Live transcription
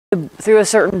through a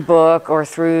certain book or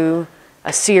through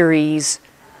a series.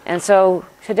 And so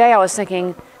today I was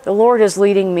thinking, the Lord is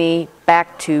leading me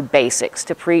back to basics,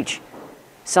 to preach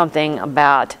something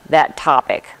about that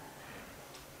topic.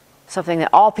 Something that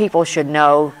all people should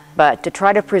know, but to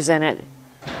try to present it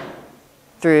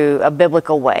through a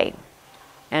biblical way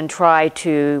and try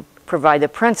to provide the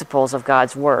principles of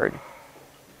God's Word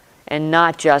and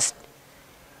not just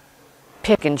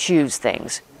pick and choose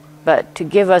things, but to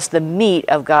give us the meat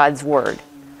of God's Word.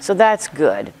 So that's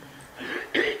good.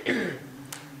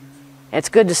 It's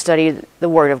good to study the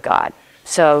Word of God.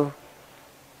 So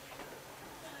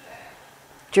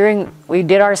we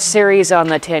did our series on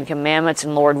the Ten Commandments,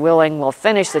 and Lord willing, we'll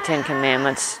finish the Ten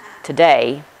Commandments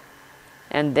today,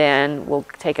 and then we'll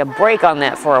take a break on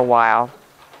that for a while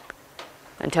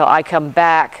until I come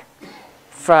back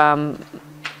from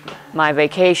my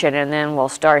vacation, and then we'll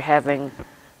start having...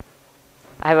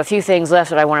 I have a few things left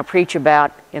that I want to preach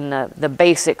about in the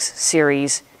Basics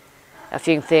series, a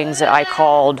few things that I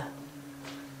called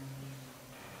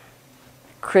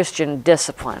Christian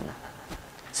discipline.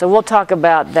 So we'll talk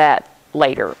about that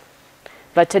later.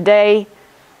 But today,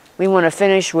 we want to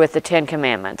finish with the Ten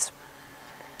Commandments.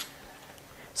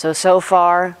 So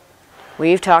far,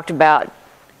 we've talked about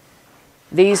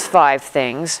these 5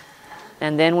 things,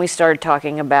 and then we started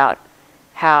talking about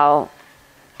how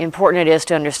important it is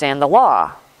to understand the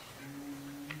law,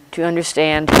 to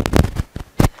understand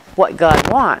what God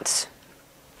wants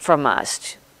from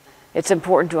us. It's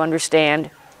important to understand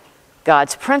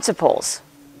God's principles.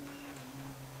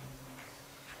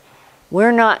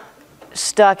 We're not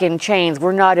stuck in chains.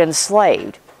 We're not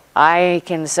enslaved. I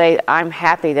can say I'm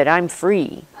happy that I'm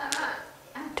free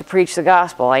to preach the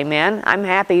gospel. Amen? I'm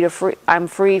happy I'm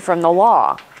free from the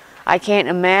law. I can't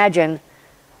imagine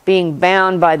being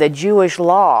bound by the Jewish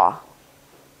law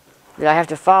that I have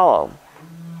to follow.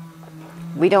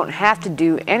 We don't have to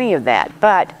do any of that,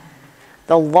 but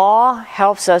the law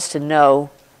helps us to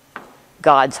know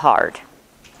God's heart,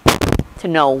 to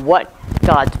know what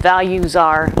God's values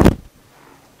are,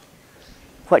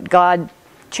 what God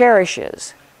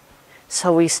cherishes.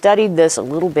 So we studied this a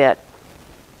little bit,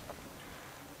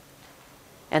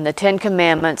 and the Ten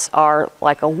Commandments are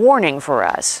like a warning for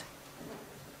us.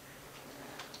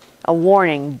 A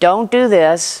warning, don't do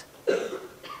this,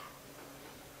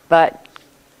 but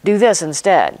do this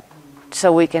instead,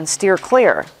 so we can steer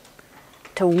clear,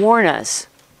 to warn us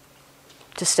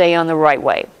to stay on the right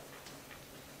way.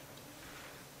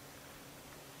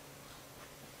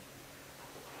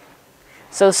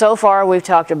 So far we've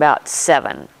talked about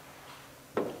 7.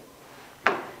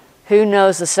 Who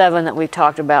knows the 7 that we've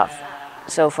talked about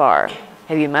so far?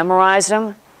 Have you memorized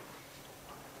them?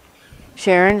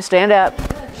 Sharon, stand up.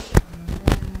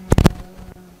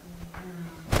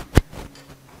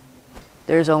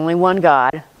 There's only one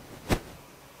God.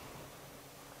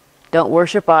 Don't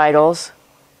worship idols.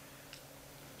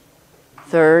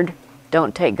 3rd,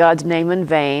 don't take God's name in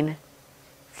vain.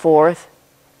 4th,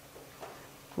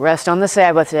 rest on the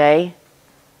Sabbath day.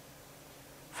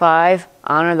 5,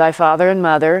 honor thy father and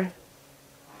mother.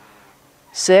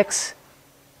 6,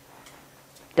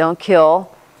 don't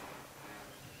kill.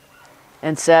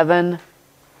 And 7,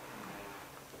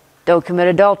 don't commit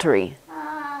adultery.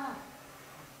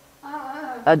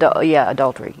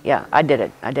 Adultery. Yeah, I did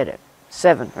it.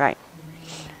 7, right.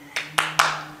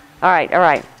 All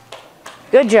right.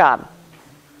 Good job.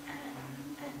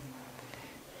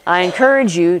 I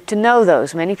encourage you to know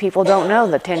those. Many people don't know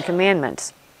the 10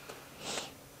 Commandments.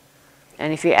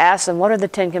 And if you ask them, what are the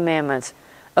 10 Commandments?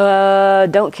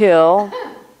 Don't kill.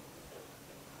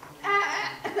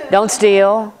 Don't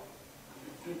steal.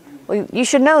 Well, you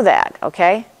should know that,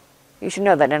 okay? You should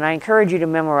know that, and I encourage you to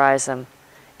memorize them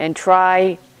and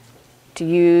try to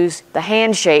use the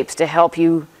hand shapes to help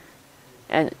you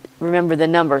and remember the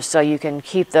numbers so you can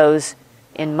keep those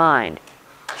in mind.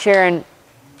 Sharon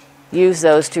used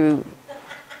those to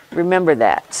remember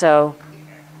that. So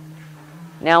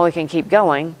now we can keep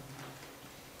going.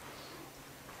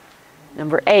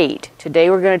 Number 8. Today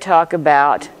we're going to talk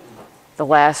about the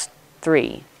last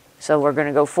 3. So we're going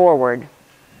to go forward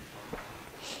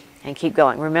and keep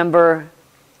going. Remember,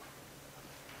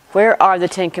 where are the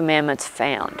 10 Commandments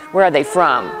found? Where are they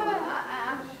from?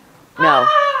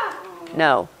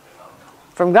 No.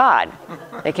 From God.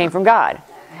 They came from God.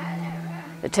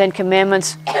 The 10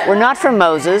 Commandments were not from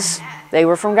Moses. They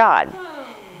were from God.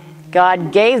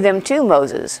 God gave them to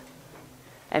Moses,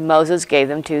 and Moses gave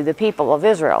them to the people of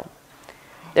Israel.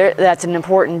 That's an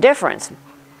important difference.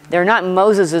 They're not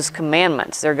Moses'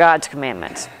 commandments. They're God's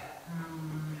commandments.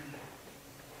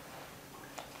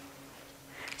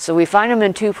 So we find them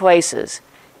in 2 places,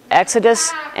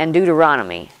 Exodus and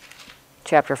Deuteronomy.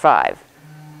 chapter 5.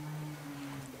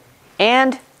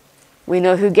 And we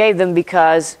know who gave them,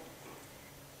 because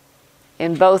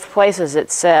in both places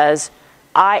it says,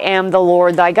 I am the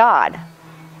Lord thy God,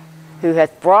 who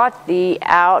hath brought thee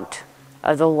out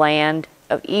of the land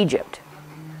of Egypt,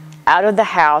 out of the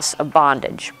house of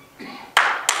bondage.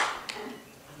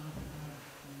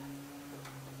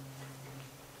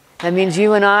 That means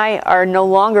you and I are no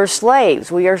longer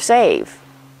slaves. We are saved.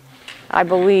 I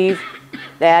believe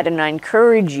that, and I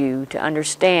encourage you to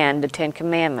understand the Ten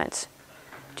Commandments,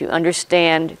 to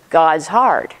understand God's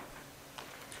heart,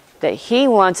 that He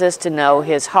wants us to know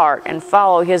His heart and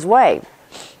follow His way.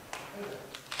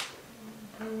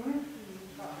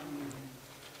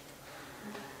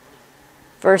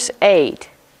 Verse 8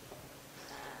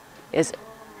 is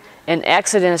in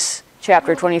Exodus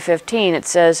chapter 20:15. It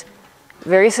says,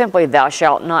 very simply, thou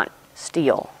shalt not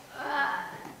steal.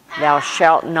 Thou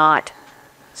shalt not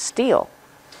steal.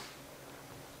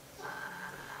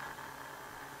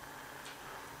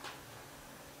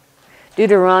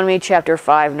 Deuteronomy chapter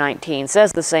 5:19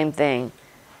 says the same thing.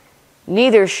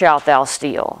 Neither shalt thou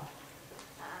steal.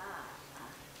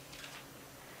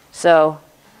 So,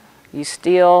 you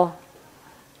steal.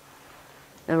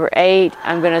 Number 8,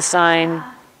 I'm going to sign,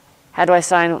 how do I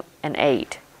sign an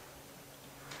 8?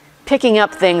 Picking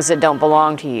up things that don't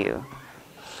belong to you.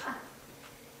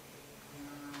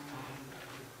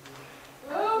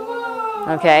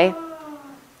 Okay?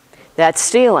 That's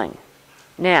stealing.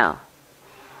 Now,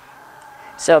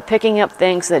 so picking up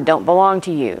things that don't belong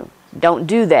to you. Don't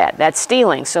do that. That's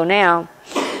stealing. So now,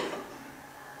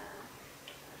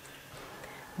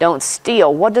 don't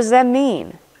steal. What does that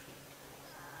mean?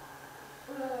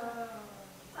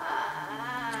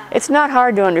 It's not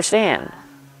hard to understand.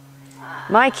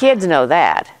 My kids know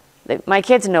that. My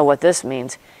kids know what this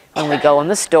means. When we go in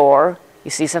the store,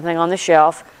 you see something on the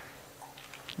shelf,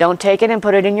 don't take it and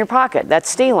put it in your pocket. That's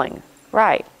stealing.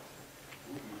 Right.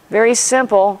 Very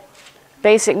simple,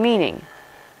 basic meaning.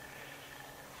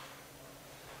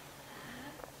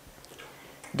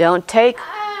 Don't take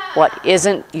what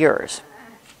isn't yours.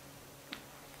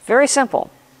 Very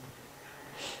simple.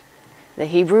 The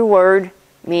Hebrew word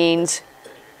means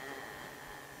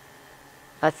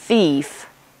a thief.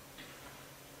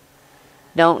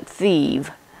 Don't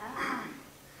thieve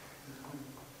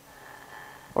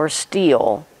or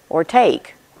steal or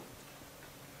take.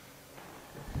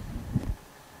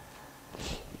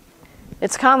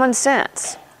 It's common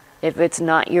sense. If it's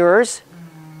not yours,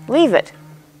 leave it.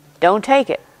 Don't take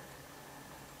it.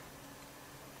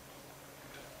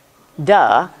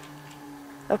 Duh.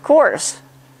 Of course.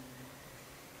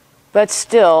 But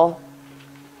still,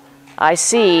 I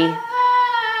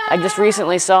just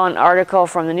recently saw an article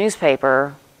from the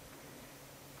newspaper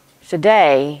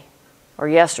today or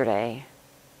yesterday.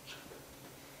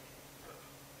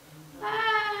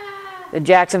 The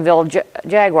Jacksonville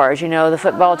Jaguars, you know, the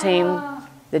football team,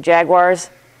 the Jaguars,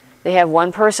 they have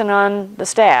one person on the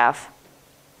staff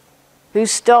who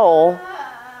stole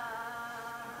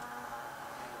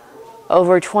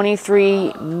over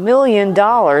 $23 million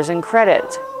in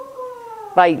credit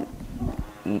by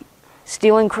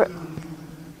stealing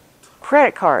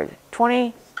credit card.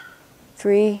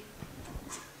 23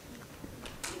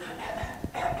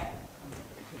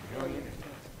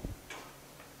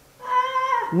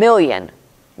 million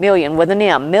with an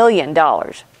M, $1 million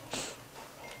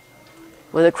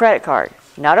with a credit card.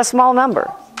 Not a small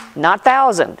number, not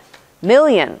thousand,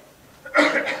 million.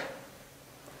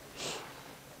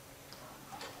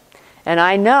 And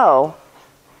I know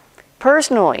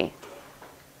personally,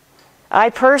 I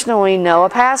personally know a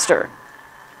pastor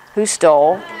who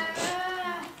stole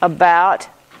about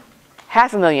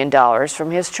 $500,000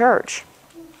 from his church.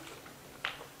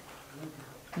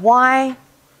 Why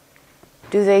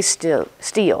do they steal?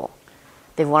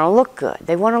 They want to look good.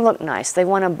 They want to look nice. They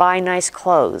want to buy nice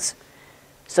clothes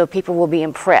so people will be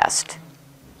impressed.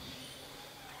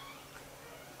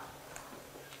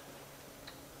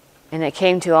 And it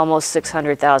came to almost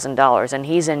 $600,000, and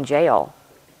he's in jail.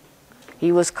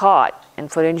 He was caught and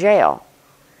put in jail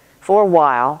for a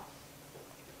while,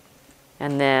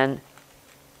 and then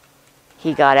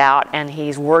he got out and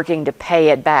he's working to pay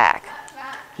it back.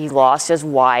 He lost his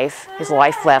wife. His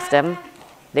wife left him.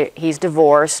 He's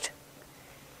divorced.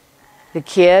 The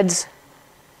kids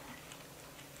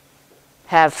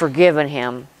have forgiven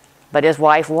him, but his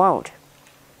wife won't,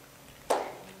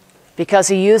 because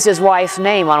he used his wife's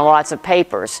name on lots of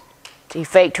papers. He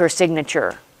faked her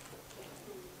signature.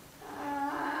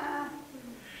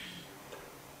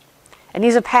 And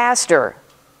he's a pastor.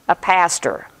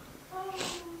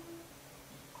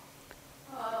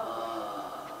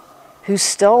 Who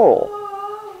stole.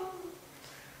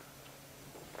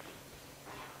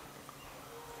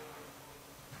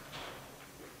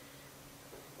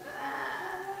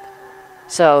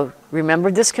 So remember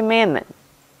this commandment.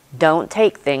 Don't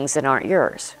take things that aren't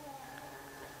yours.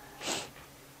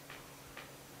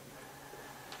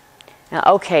 Now,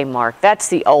 okay, Mark, that's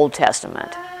the Old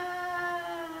Testament.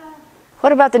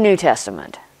 What about the New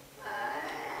Testament?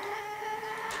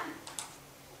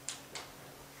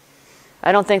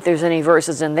 I don't think there's any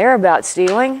verses in there about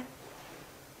stealing.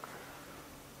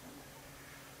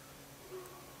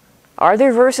 Are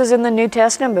there verses in the New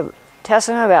Testament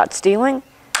about stealing?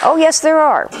 Oh, yes, there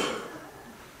are.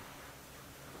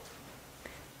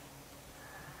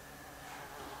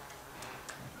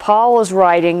 Paul is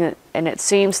writing, and it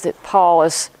seems that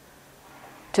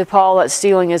to Paul that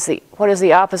stealing is what is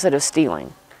the opposite of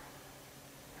stealing?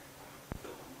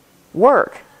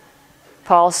 Work.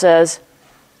 Paul says,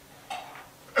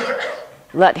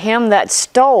 let him that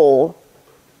stole.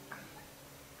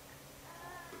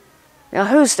 Now,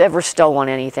 who's ever stolen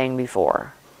anything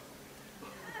before?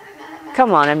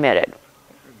 Come on, admit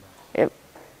it.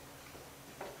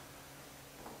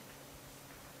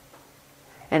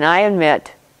 And I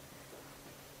admit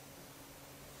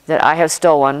that I have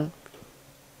stolen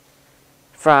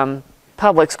from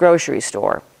Publix grocery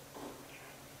store.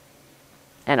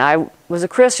 And I was a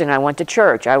Christian. I went to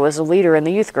church. I was a leader in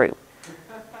the youth group.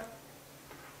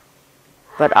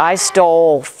 But I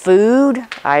stole food.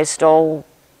 I stole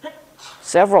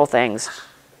several things.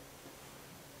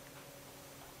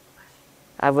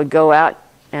 I would go out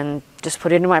and just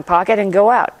put it in my pocket and go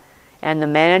out. And the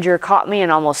manager caught me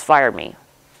and almost fired me.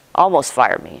 Almost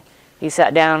fired me. He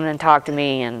sat down and talked to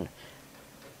me, and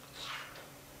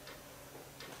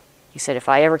he said, if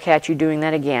I ever catch you doing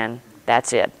that again,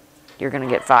 that's it. You're going to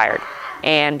get fired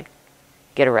and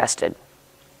get arrested.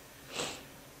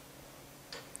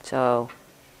 So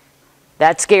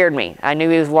that scared me. I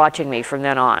knew he was watching me from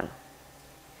then on.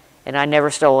 And I never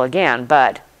stole again.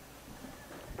 But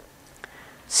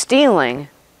stealing,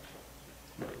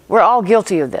 we're all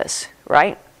guilty of this,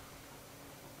 right?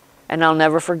 And I'll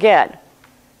never forget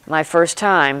my first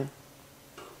time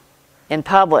in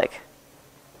public.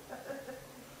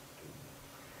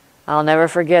 I'll never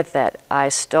forget that. I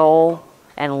stole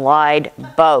and lied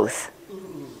both.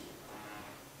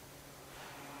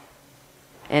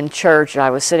 In church, I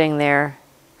was sitting there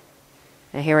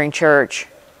and hearing church,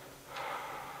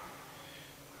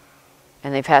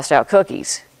 and they passed out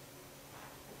cookies,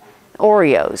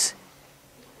 Oreos.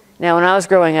 Now, when I was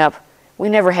growing up, we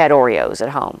never had Oreos at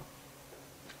home.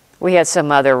 We had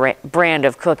some other brand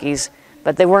of cookies,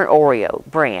 but they weren't Oreo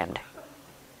brand.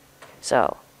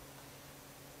 So,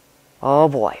 oh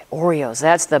boy, Oreos,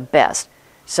 that's the best.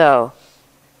 So,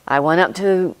 I went up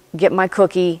to get my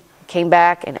cookie, came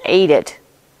back and ate it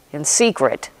in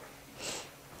secret,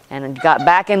 and got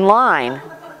back in line.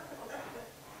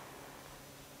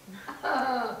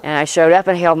 And I showed up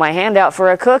and held my hand out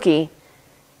for a cookie,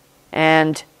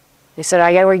 and they said,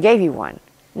 I already gave you one.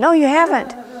 No, you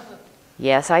haven't.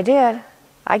 Yes, I did.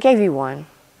 I gave you one.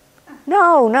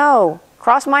 No,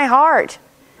 cross my heart.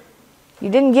 You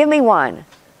didn't give me one.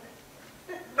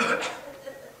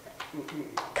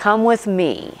 Come with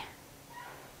me.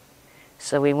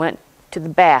 So we went to the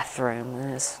bathroom,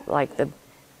 and it's like it's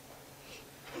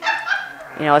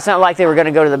not like they were going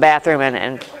to go to the bathroom,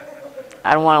 and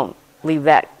I don't want to leave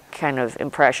that kind of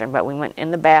impression, but we went in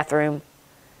the bathroom,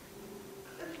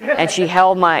 and she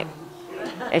held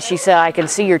and she said, I can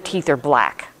see your teeth are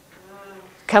black.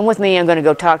 Come with me, I'm going to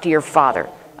go talk to your father.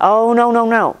 Oh,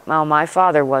 no. Well, my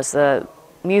father was the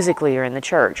music leader in the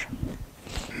church.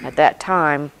 At that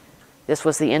time, this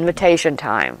was the invitation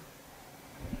time.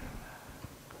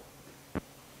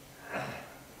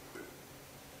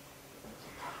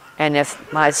 And if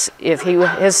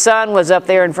his son was up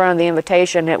there in front of the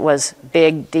invitation, it was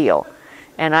big deal.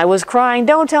 And I was crying,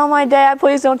 don't tell my dad,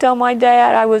 please don't tell my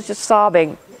dad. I was just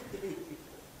sobbing.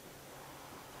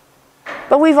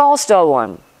 But we've all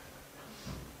stolen.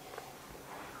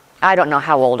 I don't know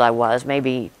how old I was,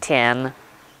 maybe 10.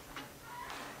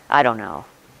 I don't know.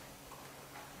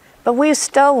 But we've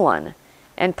stolen.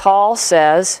 And Paul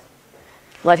says,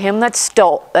 let him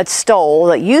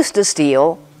that used to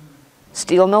steal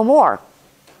no more.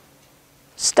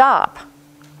 Stop.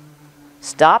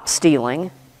 Stop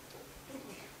stealing.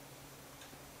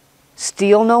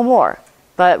 Steal no more.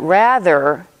 But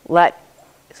rather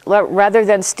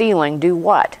than stealing, do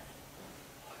what?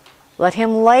 Let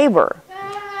him labor.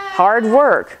 Hard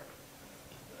work.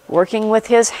 Working with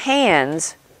his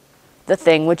hands, the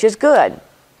thing which is good.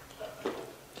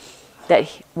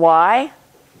 Why?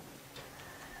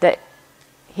 That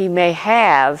he may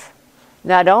have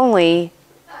not only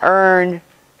earn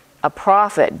a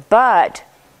profit, but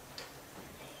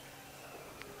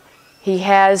he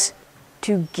has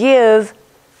to give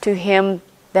to him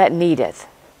that needeth.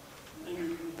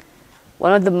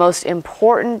 One of the most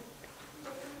important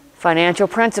financial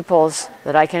principles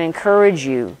that I can encourage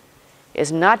you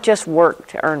is not just work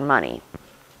to earn money.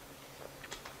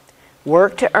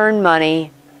 Work to earn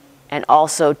money and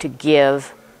also to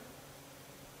give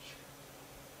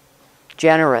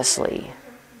generously.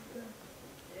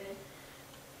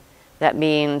 That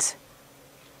means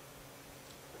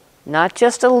not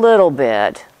just a little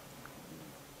bit,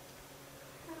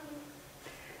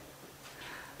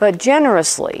 but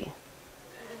generously.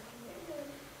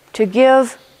 To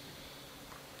give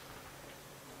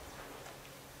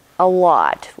a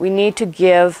lot. We need to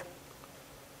give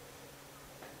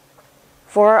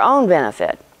for our own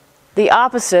benefit. The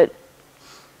opposite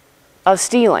of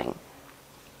stealing.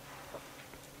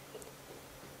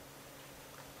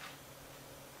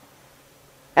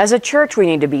 As a church, we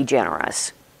need to be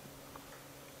generous.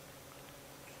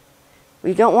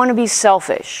 We don't want to be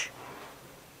selfish.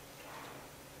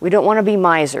 We don't want to be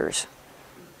misers.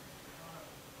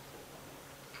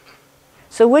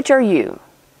 So which are you?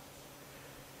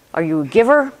 Are you a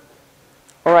giver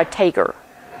or a taker?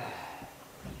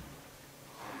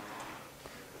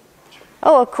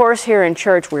 Oh, of course, here in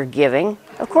church we're giving.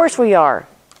 Of course we are.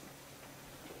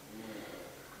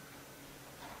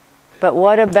 But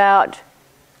what about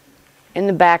in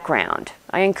the background?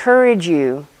 I encourage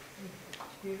you,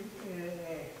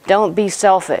 don't be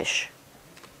selfish.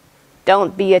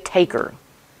 Don't be a taker.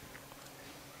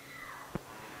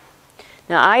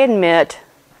 Now, I admit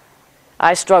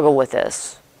I struggle with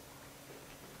this.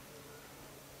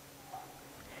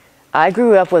 I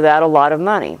grew up without a lot of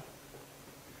money.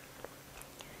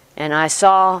 And I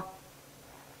saw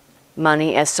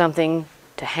money as something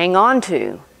to hang on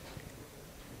to.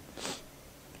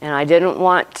 And I didn't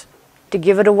want to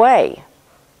give it away.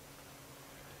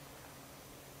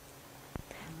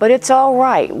 But it's all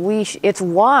right. It's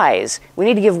wise. We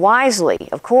need to give wisely,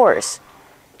 of course.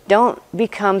 Don't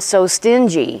become so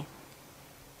stingy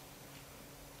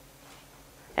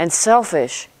and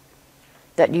selfish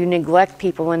that you neglect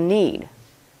people in need.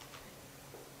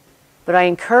 But I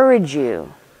encourage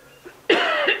you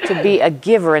to be a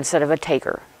giver instead of a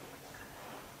taker.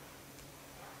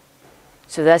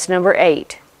 So that's number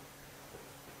 8.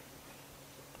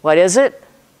 What is it?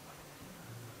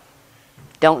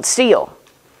 Don't steal.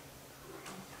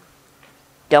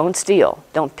 Don't steal.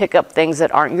 Don't pick up things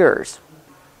that aren't yours.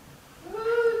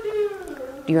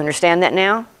 Do you understand that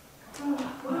now?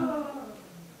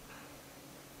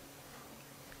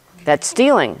 That's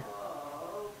stealing.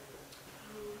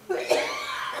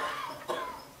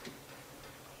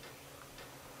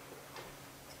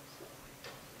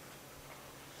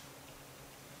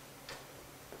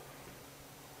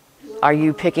 Are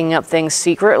you picking up things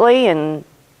secretly and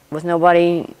with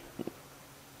nobody?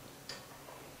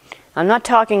 I'm not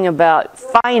talking about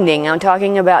finding, I'm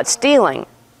talking about stealing.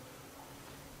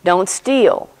 Don't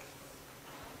steal.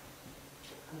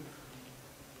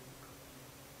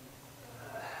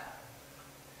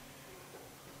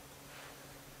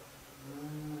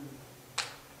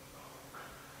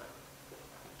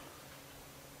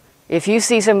 If you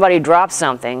see somebody drop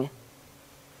something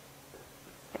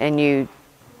and you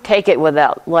take it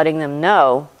without letting them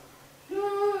know,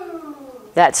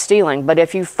 that's stealing. But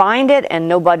if you find it and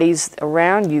nobody's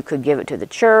around, you could give it to the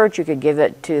church, you could give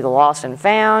it to the lost and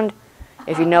found.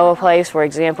 If you know a place, for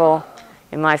example,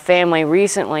 in my family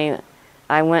recently,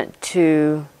 I went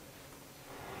to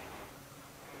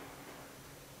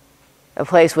a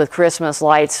place with Christmas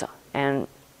lights, and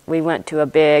we went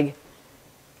to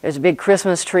there's a big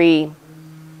Christmas tree,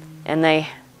 and they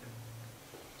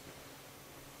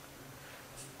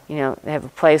have a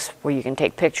place where you can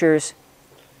take pictures.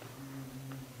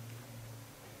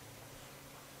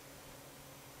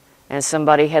 And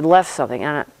somebody had left something,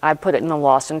 and I put it in the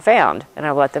lost and found, and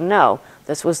I let them know,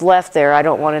 this was left there, I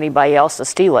don't want anybody else to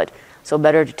steal it, so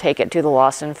better to take it to the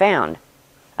lost and found.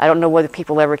 I don't know whether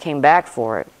people ever came back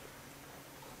for it.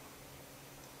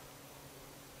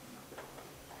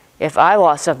 If I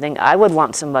lost something, I would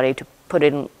want somebody to put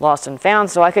it in lost and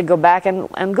found so I could go back and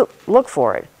look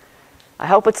for it. I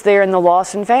hope it's there in the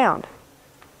lost and found.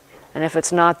 And if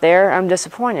it's not there, I'm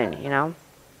disappointed,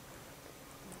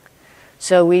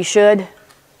 So we should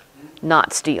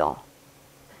not steal.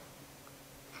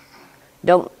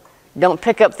 Don't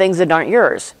pick up things that aren't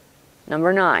yours.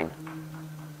 Number 9.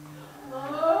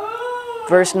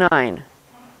 Verse 9.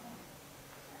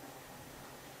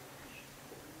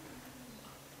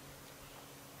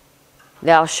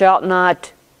 Thou shalt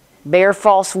not bear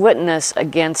false witness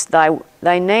against thy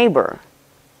neighbor.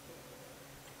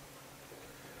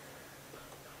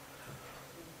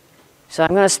 So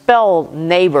I'm going to spell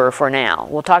neighbor for now.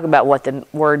 We'll talk about what the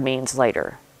word means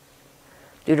later.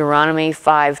 Deuteronomy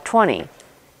 5:20.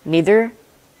 Neither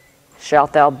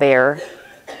shalt thou bear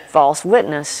false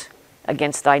witness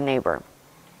against thy neighbor.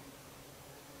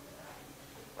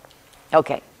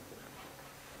 Okay.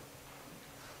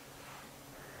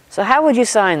 So how would you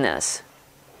sign this?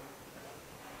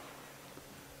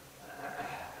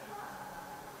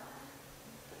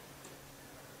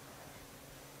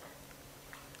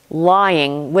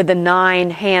 Lying with the 9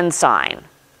 hand sign,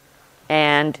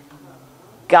 and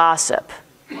gossip.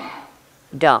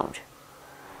 Don't.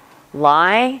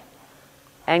 Lie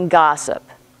and gossip.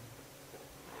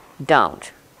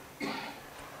 Don't.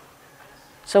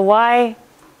 So why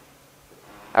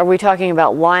are we talking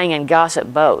about lying and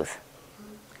gossip both?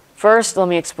 First, let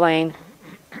me explain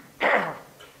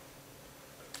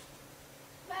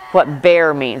what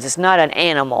bear means. It's not an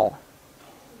animal.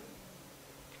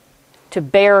 To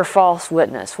bear false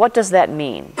witness. What does that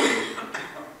mean?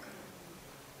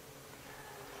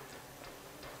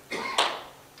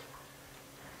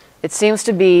 It seems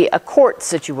to be a court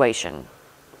situation.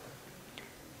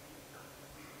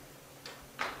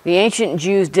 The ancient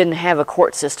Jews didn't have a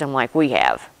court system like we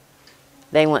have.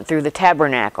 They went through the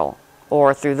tabernacle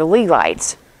or through the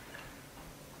Levites.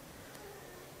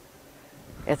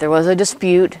 If there was a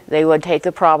dispute, they would take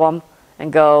the problem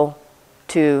and go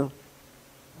to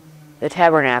the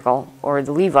tabernacle or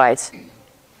the Levites.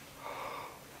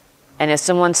 And if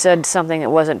someone said something that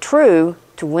wasn't true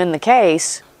to win the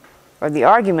case or the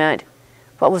argument,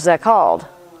 what was that called?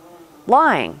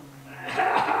 Lying.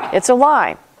 It's a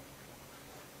lie.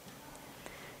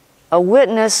 A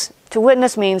witness, to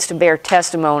witness means to bear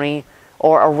testimony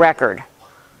or a record.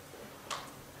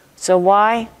 So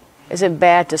why is it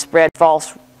bad to spread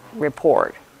false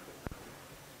report?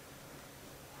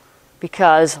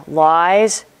 Because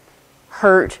lies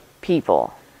hurt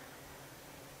people.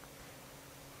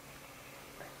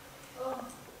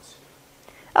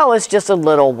 Oh, it's just a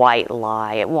little white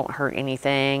lie. It won't hurt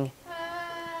anything.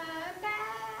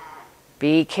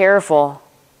 Be careful.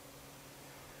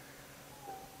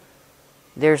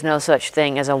 There's no such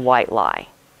thing as a white lie.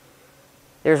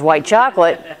 There's white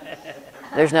chocolate.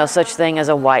 There's no such thing as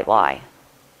a white lie.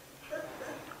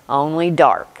 Only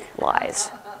dark lies.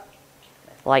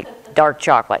 Like dark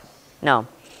chocolate. No.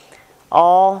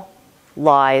 All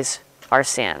lies are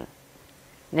sin.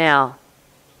 Now,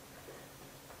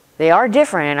 they are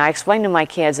different, and I explain to my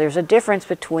kids there's a difference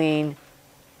between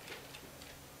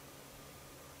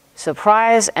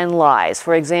surprise and lies.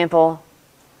 For example,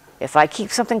 if I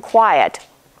keep something quiet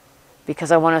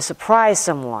because I want to surprise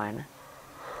someone,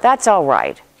 that's all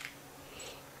right.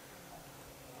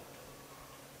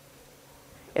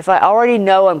 If I already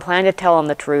know and plan to tell them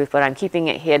the truth, but I'm keeping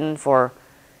it hidden for,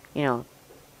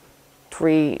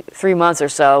 3 months or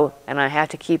so, and I have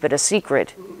to keep it a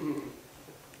secret,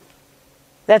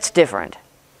 that's different.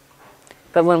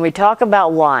 But when we talk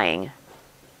about lying,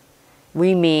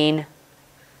 we mean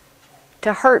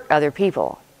to hurt other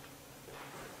people.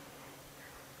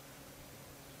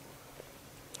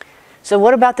 So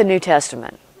what about the New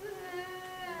Testament?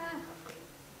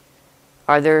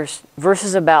 Are there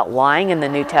verses about lying in the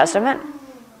New Testament?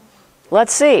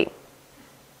 Let's see.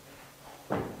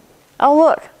 Oh,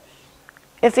 look.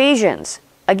 Ephesians.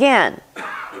 Again.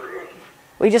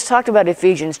 We just talked about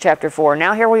Ephesians chapter 4.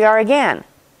 Now here we are again.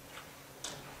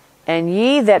 And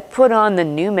ye that put on the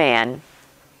new man,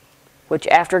 which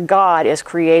after God is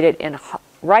created in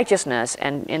righteousness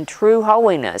and in true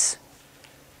holiness,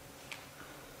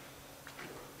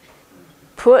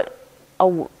 put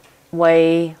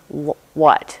away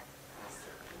what?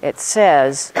 It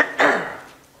says,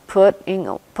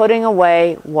 putting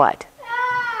away what?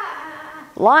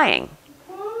 Lying.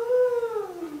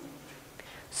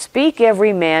 Speak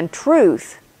every man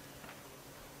truth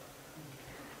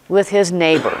with his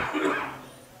neighbor.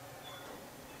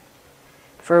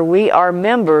 For we are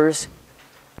members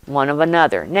one of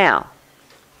another. Now,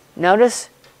 notice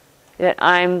that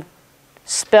I'm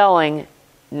spelling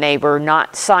neighbor,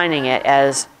 not signing it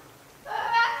as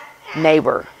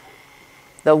neighbor.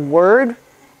 The word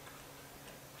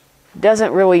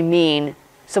doesn't really mean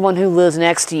someone who lives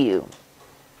next to you.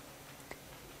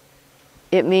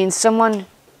 It means someone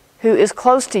who is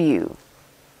close to you.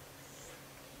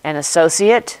 An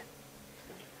associate,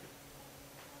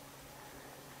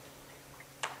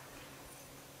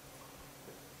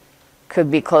 could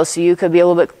be close to you, could be a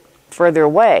little bit further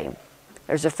away.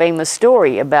 There's a famous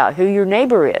story about who your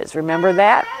neighbor is. Remember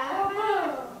that?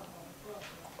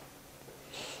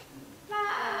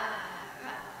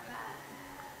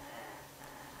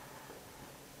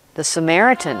 The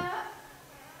Samaritan.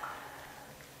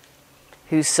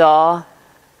 who saw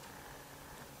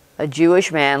a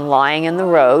Jewish man lying in the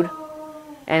road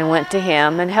and went to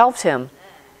him and helped him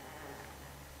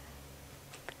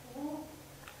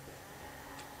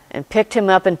and picked him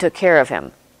up and took care of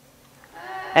him.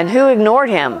 And who ignored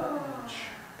him?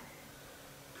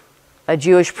 A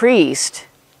Jewish priest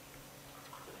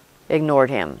ignored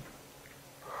him.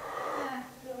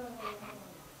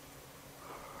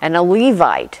 And a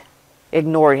Levite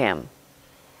ignored him.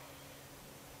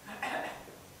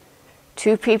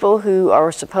 Two people who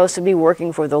are supposed to be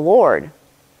working for the Lord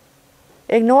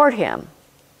ignored him.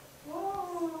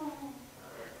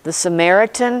 The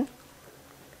Samaritan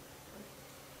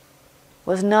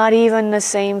was not even the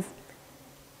same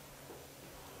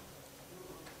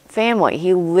family.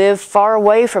 He lived far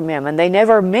away from him, and they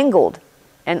never mingled.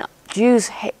 And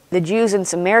the Jews and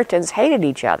Samaritans hated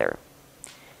each other.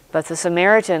 But the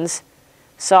Samaritans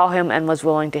saw him and was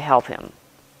willing to help him.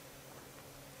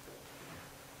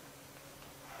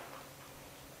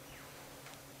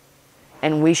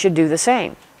 And we should do the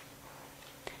same.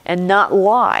 And not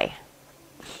lie.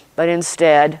 But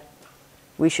instead,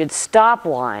 we should stop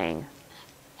lying.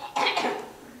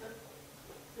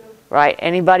 Right?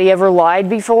 Anybody ever lied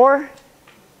before?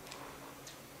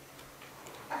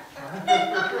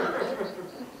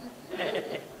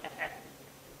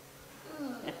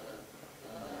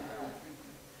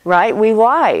 Right? We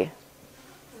lie.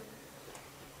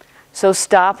 So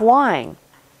stop lying.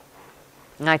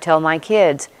 And I tell my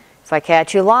kids, if I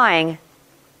catch you lying,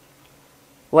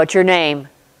 what's your name?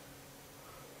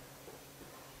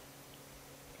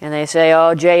 And they say,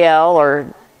 oh, JL,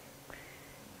 or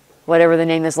whatever the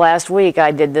name is. Last week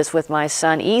I did this with my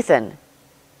son Ethan.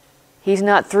 He's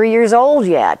not 3 years old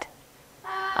yet.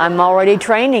 I'm already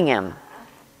training him.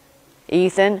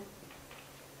 Ethan.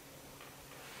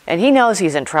 And he knows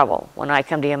he's in trouble when I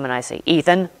come to him and I say,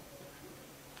 Ethan.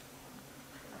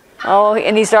 Oh,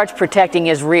 and he starts protecting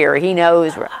his rear. He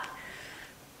knows.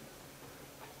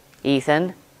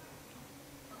 Ethan.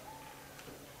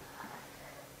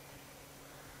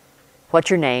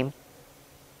 What's your name?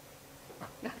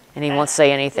 And he won't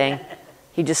say anything.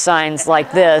 He just signs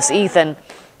like this, Ethan.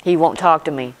 He won't talk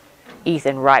to me.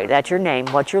 Ethan, right, that's your name.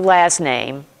 What's your last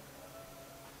name?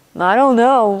 I don't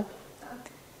know.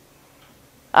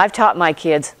 I've taught my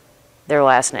kids their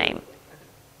last name.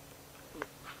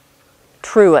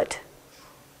 Truett.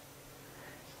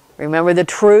 Remember the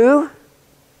true?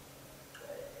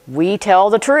 We tell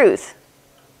the truth.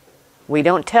 We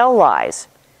don't tell lies.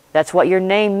 That's what your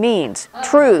name means.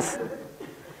 Truth.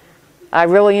 I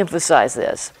really emphasize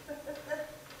this.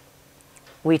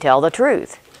 We tell the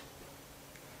truth.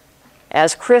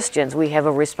 As Christians, we have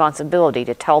a responsibility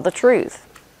to tell the truth.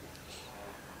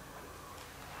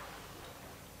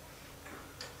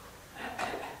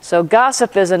 So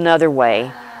gossip is another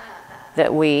way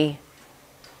that we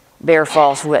bear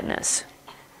false witness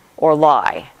or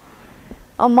lie.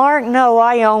 Oh, Mark, no,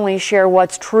 I only share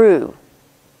what's true.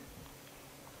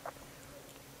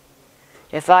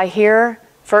 If I hear,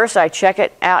 first I check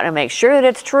it out and make sure that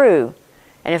it's true.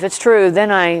 And if it's true, then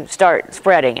I start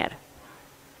spreading it.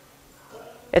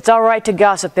 It's all right to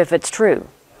gossip if it's true.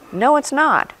 No, it's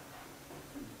not.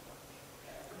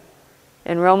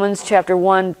 In Romans chapter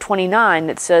 1:29,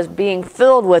 it says, being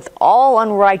filled with all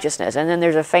unrighteousness. And then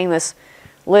there's a famous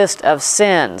list of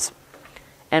sins.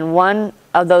 And one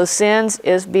of those sins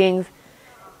is being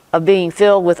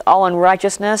filled with all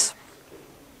unrighteousness.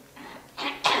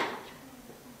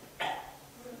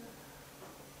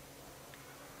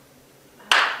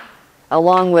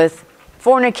 Along with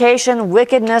fornication,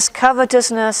 wickedness,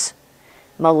 covetousness,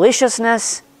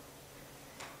 maliciousness,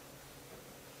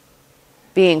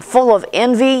 being full of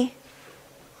envy,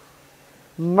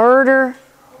 murder,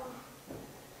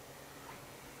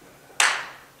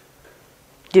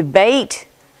 debate,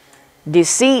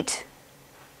 deceit,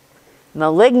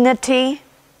 malignity,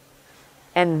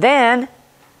 and then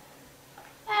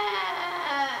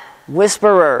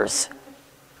whisperers.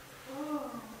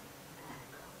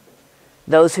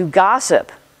 Those who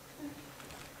gossip.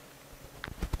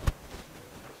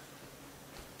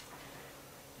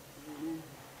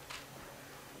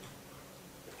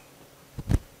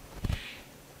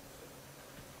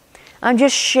 I'm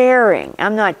just sharing.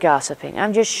 I'm not gossiping.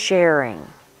 I'm just sharing.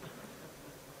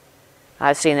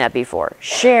 I've seen that before.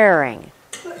 Sharing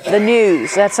the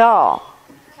news, that's all.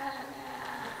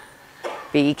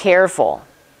 Be careful.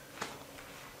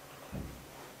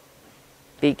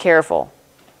 Be careful.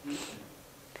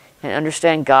 And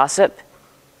understand gossip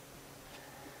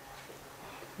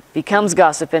becomes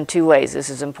gossip in two ways. This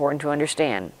is important to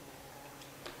understand.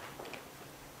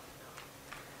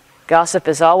 Gossip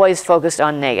is always focused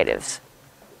on negatives.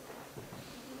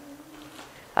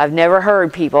 I've never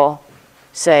heard people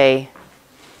say,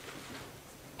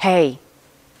 hey,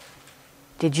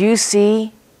 did you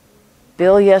see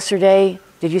Bill yesterday?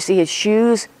 Did you see his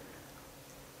shoes?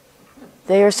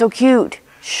 They are so cute.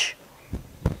 Shh.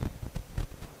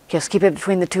 Just keep it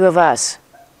between the two of us.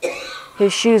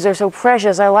 His shoes are so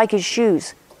precious. I like his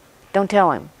shoes. Don't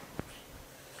tell him.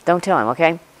 Don't tell him,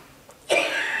 okay?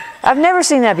 I've never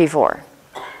seen that before.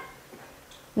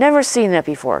 Never seen that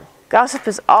before. Gossip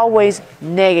is always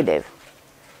negative.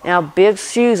 Now, Bill's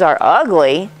shoes are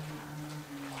ugly.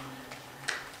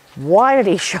 Why did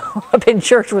he show up in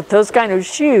church with those kind of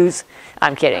shoes?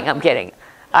 I'm kidding, I'm kidding.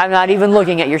 I'm not even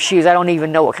looking at your shoes. I don't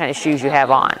even know what kind of shoes you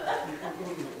have on.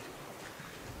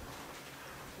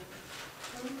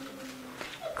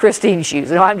 Christine's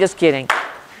shoes. No, I'm just kidding.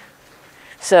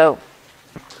 So,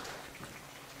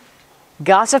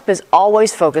 gossip is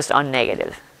always focused on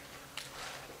negative.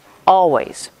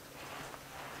 Always.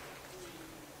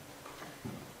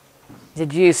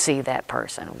 Did you see that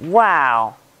person?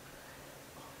 Wow.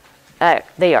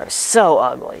 They are so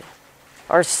ugly,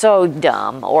 or so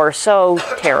dumb, or so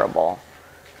terrible.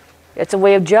 It's a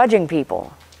way of judging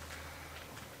people.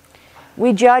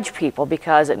 We judge people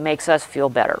because it makes us feel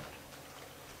better.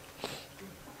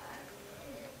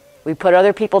 We put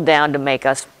other people down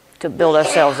to build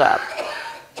ourselves up,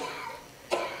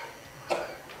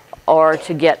 or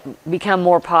to become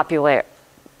more popular,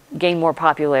 gain more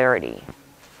popularity,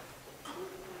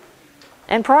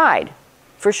 and pride,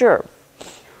 for sure.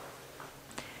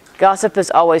 Gossip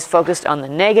is always focused on the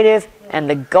negative, and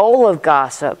the goal of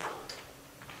gossip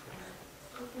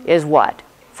is what?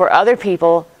 For other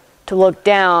people to look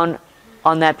down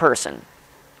on that person.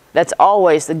 That's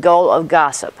always the goal of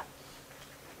gossip.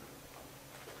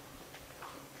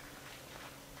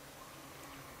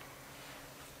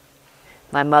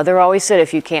 My mother always said,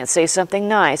 if you can't say something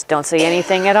nice, don't say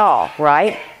anything at all,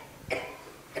 right?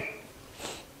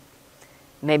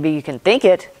 Maybe you can think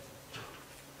it.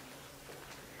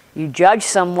 You judge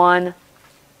someone,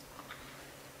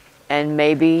 and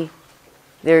maybe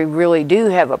they really do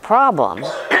have a problem,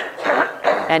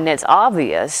 and it's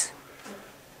obvious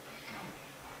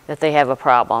that they have a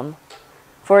problem.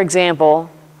 For example,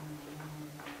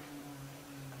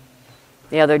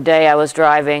 the other day I was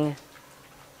driving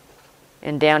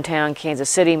in downtown Kansas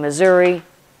City, Missouri,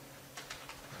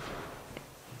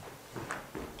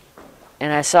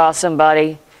 and I saw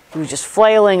somebody who was just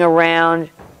flailing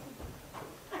around,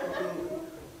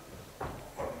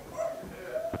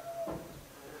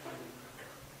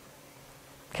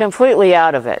 completely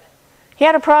out of it. He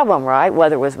had a problem, right?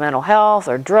 Whether it was mental health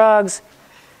or drugs,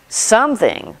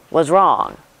 something was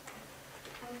wrong.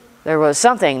 There was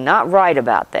something not right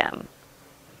about them.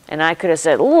 And I could have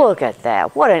said, look at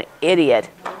that, what an idiot,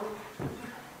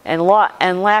 and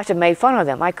laughed and made fun of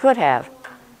them. I could have.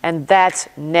 And that's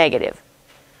negative.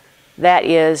 That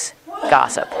is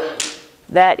gossip.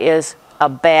 That is a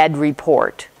bad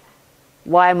report.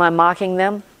 Why am I mocking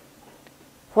them?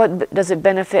 What does it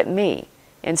benefit me?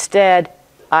 Instead,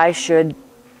 I should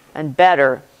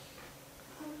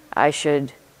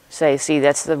say, see,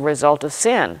 that's the result of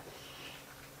sin.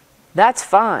 That's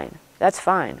fine. That's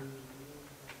fine.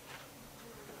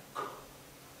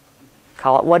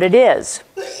 Call it what it is.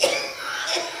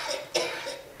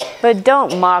 But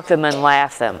don't mock them and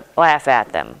laugh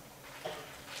at them.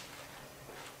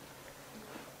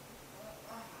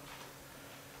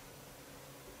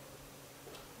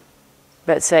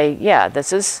 But say, yeah,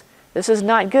 this is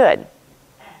not good.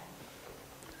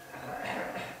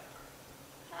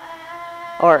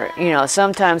 Or,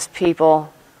 sometimes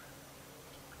people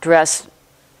dress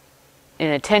in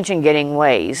attention-getting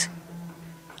ways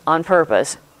on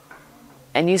purpose,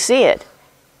 and you see it.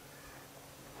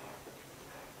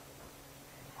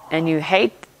 And you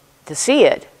hate to see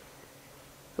it,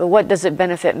 but what does it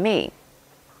benefit me?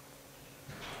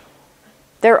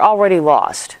 They're already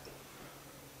lost.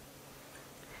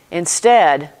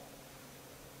 Instead,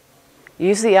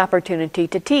 use the opportunity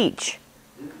to teach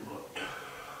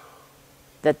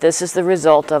that this is the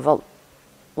result of a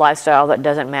lifestyle that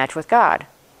doesn't match with God,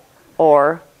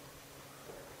 or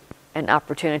an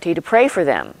opportunity to pray for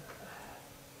them.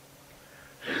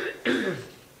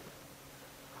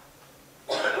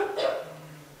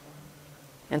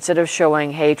 Instead of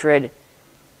showing hatred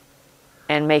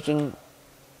and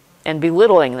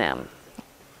belittling them.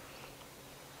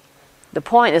 The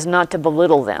point is not to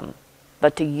belittle them,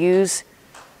 but to use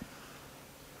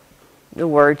the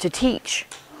word to teach.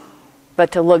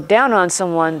 But to look down on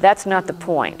someone, that's not the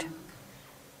point.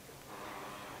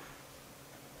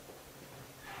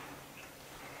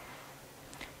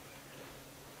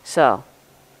 So,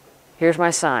 here's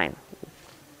my sign.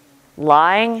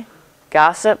 Lying,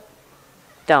 gossip,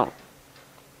 don't.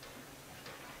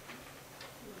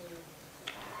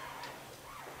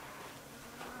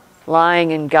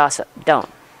 Lying and gossip, don't.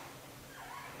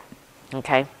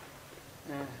 Okay?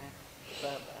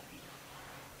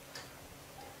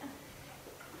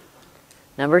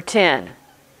 Number 10.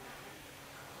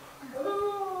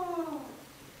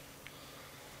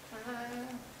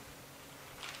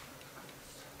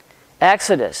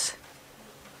 Exodus.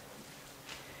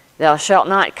 Thou shalt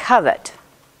not covet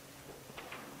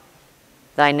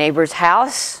thy neighbor's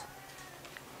house.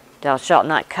 Thou shalt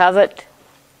not covet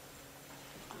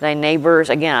thy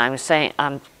neighbor's, again,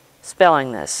 I'm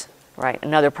spelling this, right?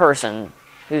 Another person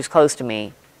who's close to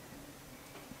me.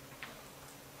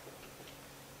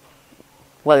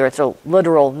 Whether it's a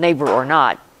literal neighbor or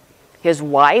not. His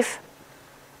wife,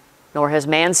 nor his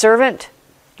manservant,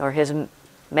 nor his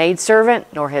maidservant,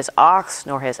 nor his ox,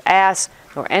 nor his ass,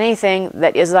 nor anything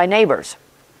that is thy neighbor's.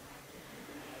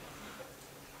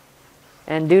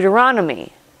 And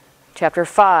Deuteronomy chapter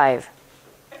 5.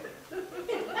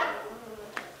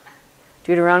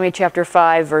 Deuteronomy chapter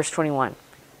 5, verse 21.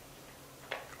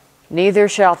 Neither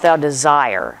shalt thou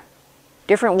desire,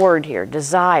 different word here,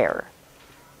 desire,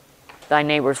 thy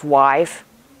neighbor's wife,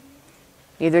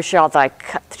 neither shalt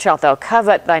thou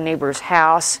covet thy neighbor's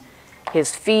house,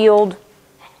 his field,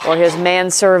 or his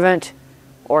manservant,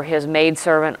 or his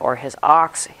maidservant, or his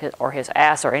ox, or his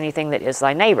ass, or anything that is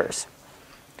thy neighbor's.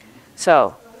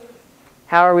 So,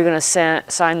 how are we going to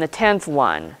sign the 10th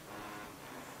one?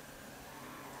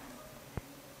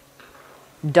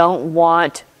 Don't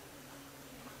want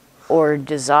or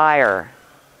desire.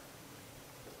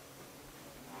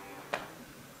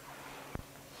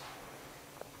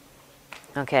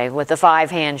 Okay, with the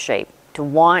 5-hand shape. To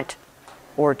want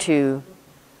or to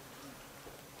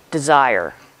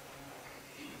desire.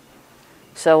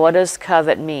 So what does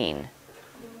covet mean?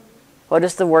 What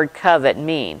does the word covet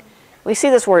mean? We see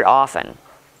this word often.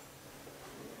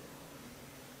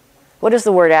 What does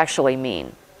the word actually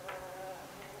mean?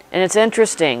 And it's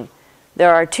interesting,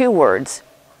 there are 2 words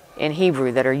in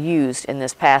Hebrew that are used in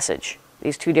this passage,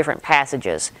 these 2 different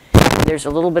passages. There's a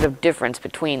little bit of difference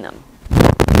between them.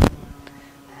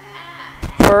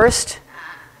 First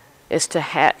is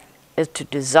to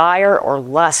desire or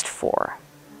lust for.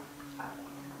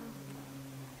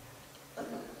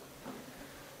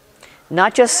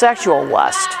 Not just sexual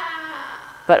lust,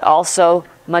 but also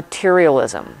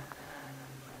materialism,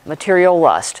 material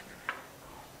lust.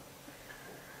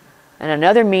 And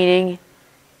another meaning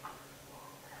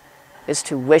is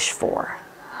to wish for.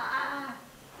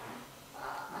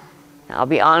 Now, I'll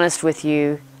be honest with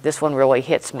you, this one really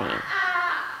hits me.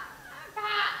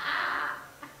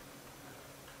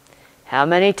 How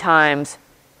many times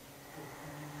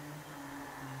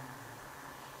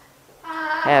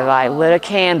have I lit a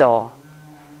candle,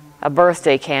 a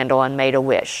birthday candle, and made a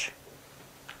wish?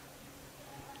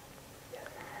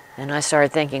 And I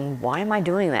started thinking, why am I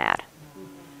doing that?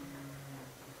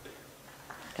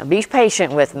 Now be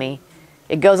patient with me.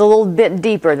 It goes a little bit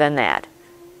deeper than that.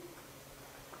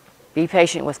 Be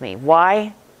patient with me.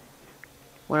 Why?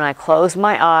 When I close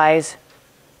my eyes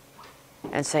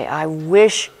and say, I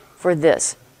wish for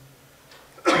this.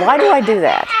 Why do I do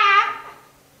that?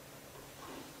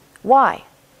 Why?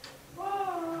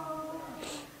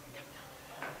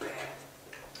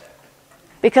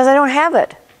 Because I don't have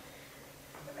it.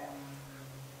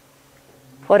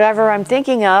 Whatever I'm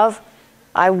thinking of,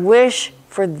 I wish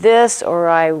for this, or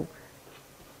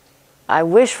I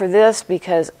wish for this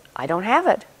because I don't have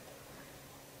it.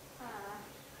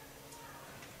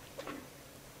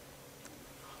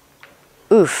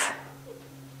 Oof.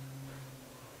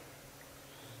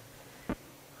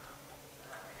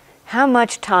 How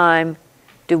much time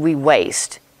do we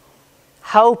waste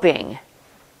hoping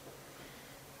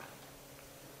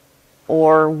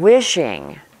or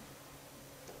wishing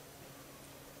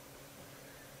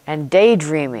and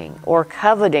daydreaming or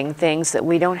coveting things that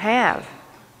we don't have?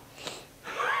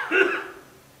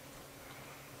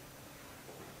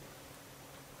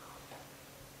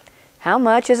 How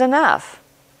much is enough?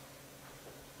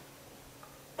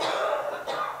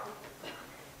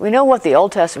 We know what the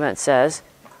Old Testament says.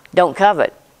 Don't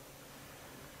covet.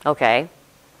 Okay.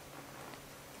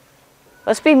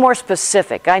 Let's be more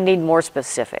specific. I need more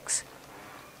specifics.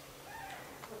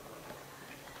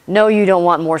 No, you don't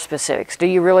want more specifics. Do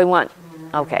you really want?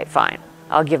 Okay, fine.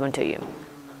 I'll give them to you.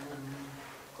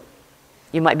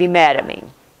 You might be mad at me.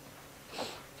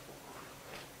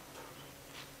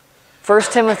 1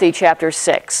 Timothy chapter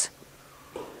 6.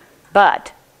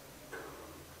 But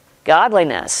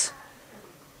godliness,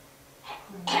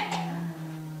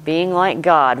 being like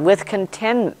God, with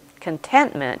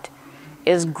contentment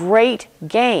is great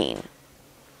gain.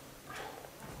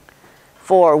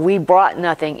 For we brought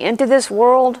nothing into this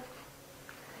world,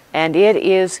 and it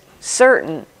is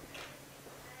certain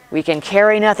we can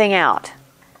carry nothing out.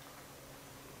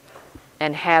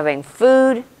 And having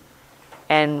food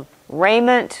and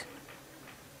raiment,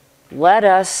 let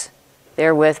us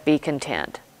therewith be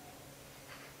content.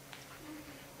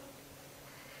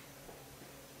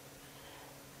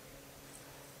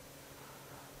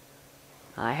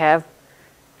 I have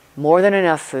more than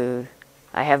enough food.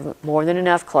 I have more than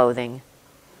enough clothing.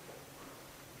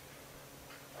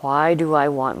 Why do I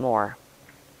want more?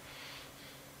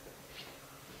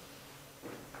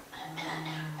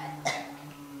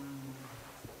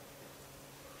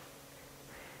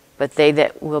 But they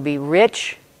that will be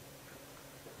rich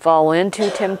fall into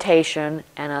temptation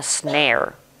and a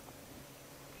snare,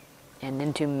 and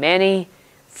into many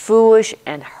foolish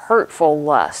and hurtful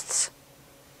lusts,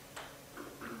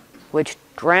 which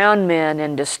drown men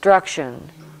in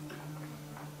destruction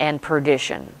and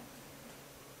perdition.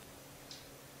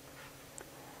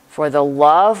 For the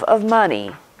love of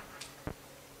money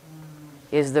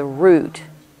is the root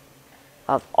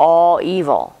of all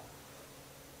evil,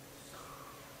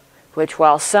 which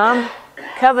while some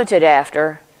coveted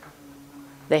after,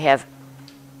 they have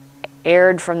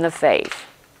erred from the faith,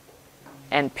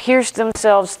 and pierced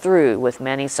themselves through with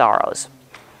many sorrows.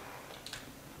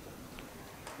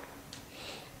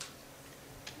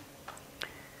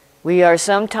 We are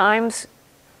sometimes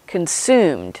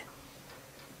consumed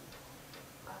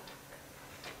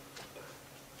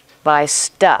by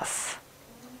stuff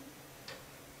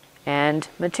and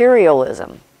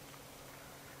materialism.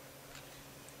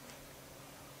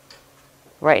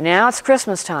 Right now it's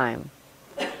Christmas time.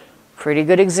 Pretty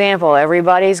good example.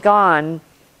 Everybody's gone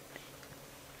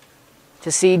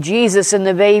to see Jesus and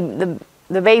the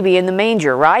baby in the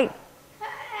manger, right?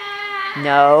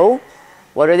 No.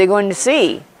 What are they going to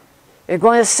see? They're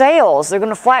going to sales. They're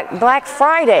going to Black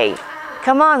Friday.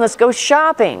 Come on, let's go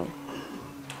shopping.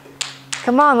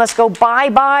 Come on, let's go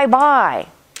buy.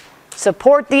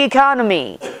 Support the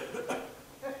economy.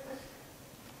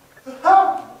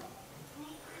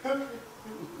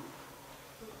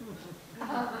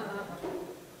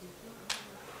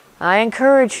 I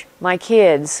encourage my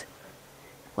kids,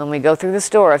 when we go through the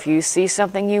store, if you see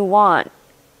something you want,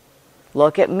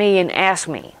 look at me and ask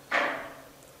me.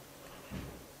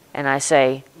 And I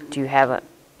say, do you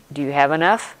have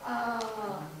enough?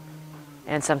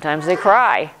 And sometimes they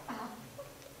cry.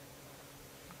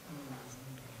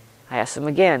 I ask them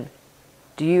again,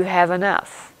 do you have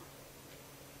enough?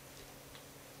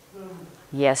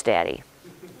 Yes, Daddy.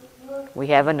 We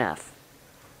have enough.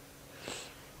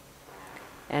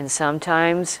 And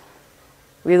sometimes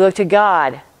we look to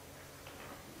God,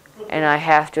 and I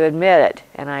have to admit it,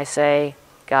 and I say,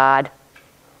 God,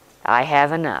 I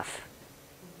have enough.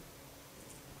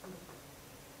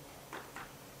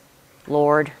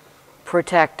 Lord,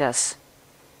 protect us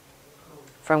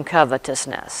from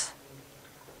covetousness.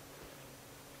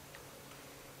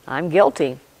 I'm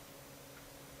guilty.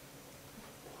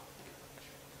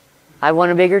 I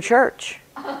want a bigger church.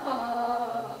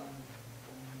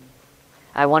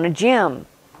 I want a gym.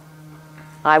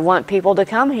 I want people to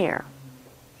come here.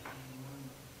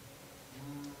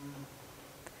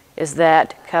 Is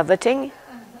that coveting?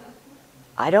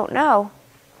 I don't know.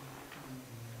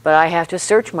 But I have to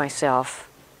search myself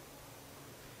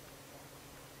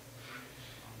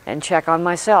and check on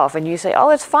myself. And you say, oh,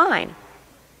 it's fine.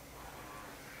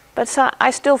 But so,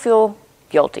 I still feel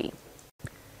guilty.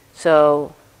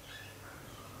 So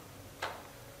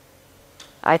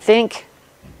I think,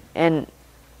 and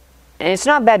it's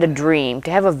not bad to dream, to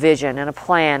have a vision and a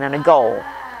plan and a goal.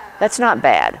 That's not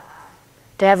bad,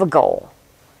 to have a goal.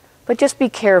 But just be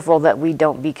careful that we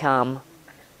don't become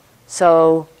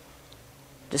so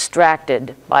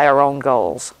distracted by our own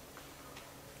goals.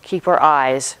 Keep our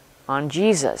eyes on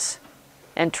Jesus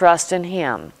and trust in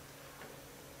Him.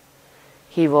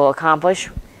 He will accomplish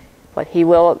what He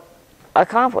will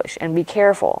accomplish, and be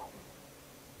careful.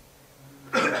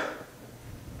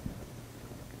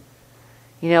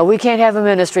 You know, we can't have a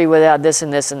ministry without this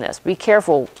and this and this. Be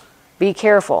careful. Be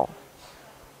careful.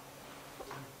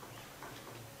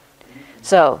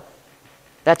 So,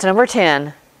 that's number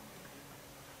 10,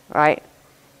 right?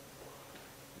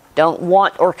 Don't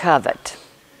want or covet.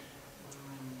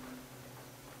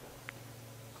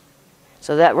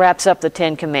 So that wraps up the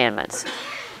 10 Commandments.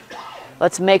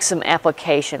 Let's make some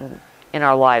application in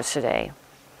our lives today.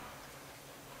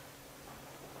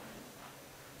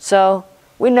 So,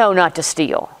 we know not to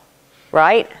steal,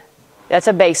 right? That's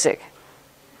a basic.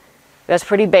 That's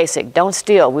pretty basic. Don't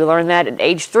steal. We learned that at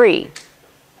age 3.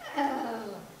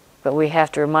 But we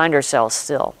have to remind ourselves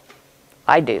still.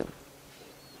 I do.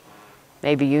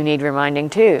 Maybe you need reminding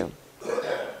too.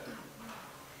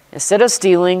 Instead of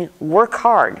stealing, work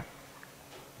hard.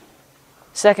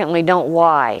 Secondly, don't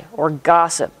lie or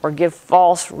gossip or give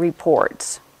false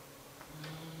reports.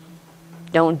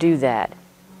 Don't do that.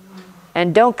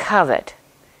 And don't covet,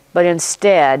 but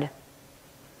instead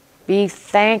be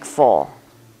thankful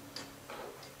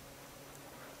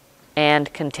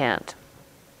and content.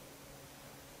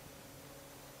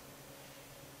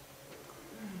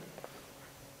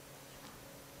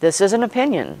 This is an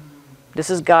opinion. This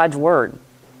is God's word.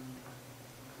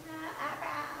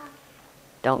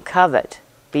 Don't covet.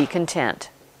 Be content.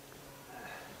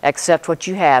 Accept what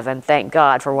you have and thank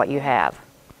God for what you have.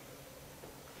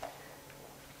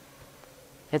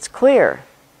 It's clear.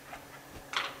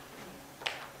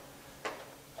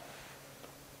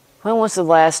 When was the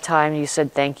last time you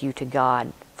said thank you to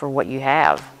God for what you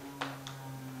have?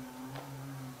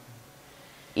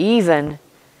 Even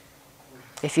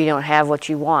if you don't have what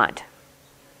you want,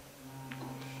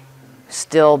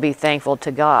 still be thankful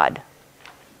to God.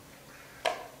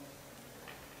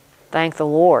 Thank the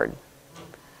Lord.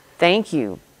 Thank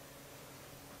you.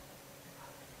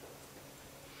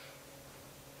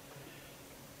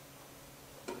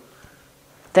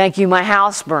 Thank you, my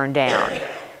house burned down.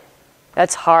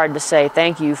 That's hard to say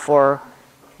thank you for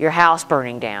your house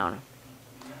burning down.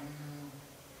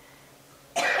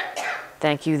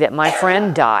 Thank you that my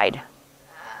friend died.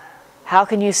 How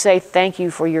can you say thank you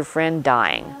for your friend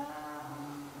dying?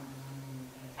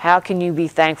 How can you be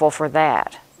thankful for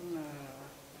that?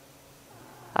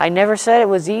 I never said it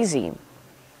was easy.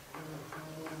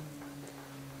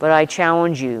 But I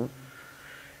challenge you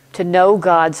to know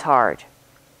God's heart,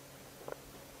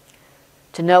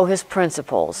 to know His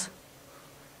principles.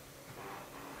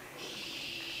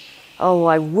 Oh,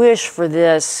 I wish for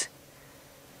this.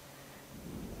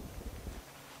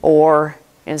 Or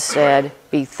instead,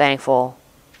 be thankful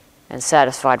and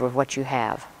satisfied with what you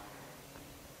have.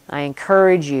 I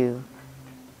encourage you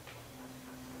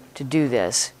to do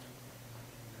this.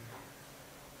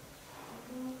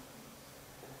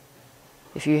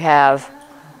 If you have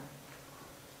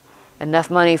enough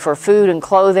money for food and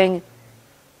clothing,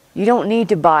 you don't need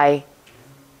to buy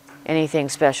anything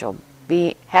special.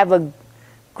 Have a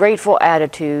grateful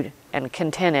attitude and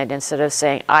contented instead of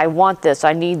saying, I want this,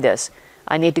 I need this,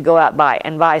 I need to go out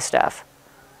and buy stuff.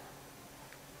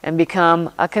 And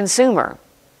become a consumer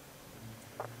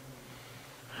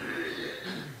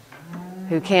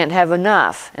who can't have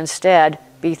enough. Instead,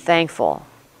 be thankful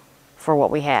for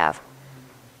what we have.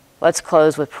 Let's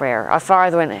close with prayer. Our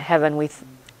Father in heaven, we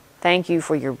thank you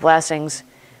for your blessings.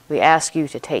 We ask you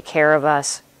to take care of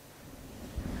us.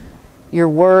 Your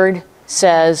word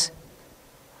says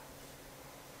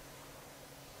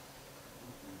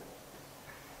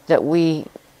that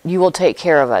you will take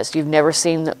care of us. We've never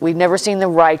seen the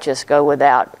righteous go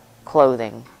without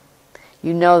clothing.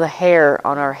 You know the hair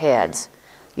on our heads.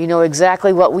 You know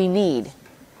exactly what we need.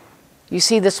 You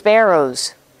see the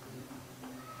sparrows,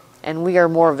 and we are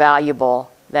more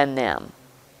valuable than them.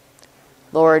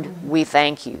 Lord, we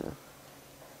thank you.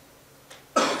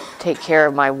 Take care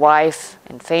of my wife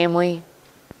and family.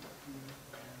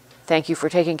 Thank you for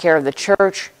taking care of the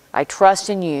church. I trust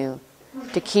in you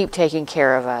to keep taking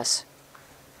care of us.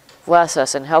 Bless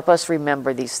us and help us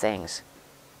remember these things.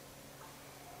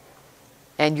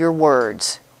 And your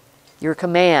words, your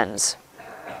commands.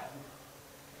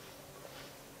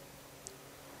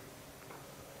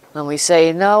 When we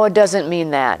say, no, it doesn't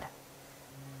mean that.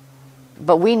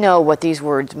 But we know what these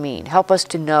words mean. Help us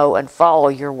to know and follow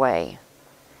your way.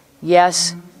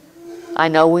 Yes, I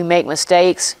know we make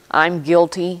mistakes. I'm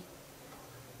guilty.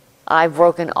 I've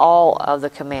broken all of the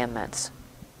commandments.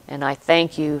 And I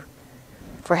thank you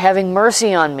for having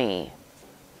mercy on me,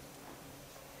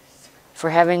 for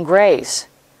having grace.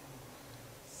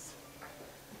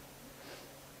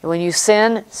 When you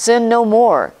sin, sin no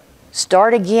more.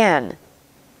 Start again.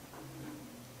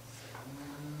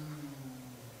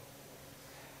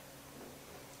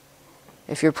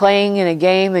 If you're playing in a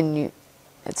game and you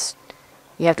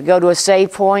have to go to a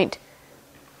save point,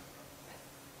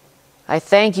 I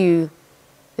thank you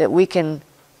that we can,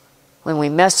 when we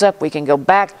mess up, we can go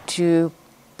back to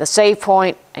the save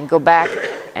point and go back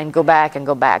and go back and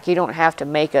go back. You don't have to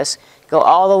make us go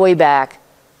all the way back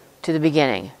to the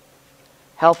beginning.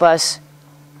 Help us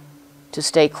to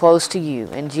stay close to you.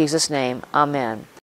 In Jesus' name, amen.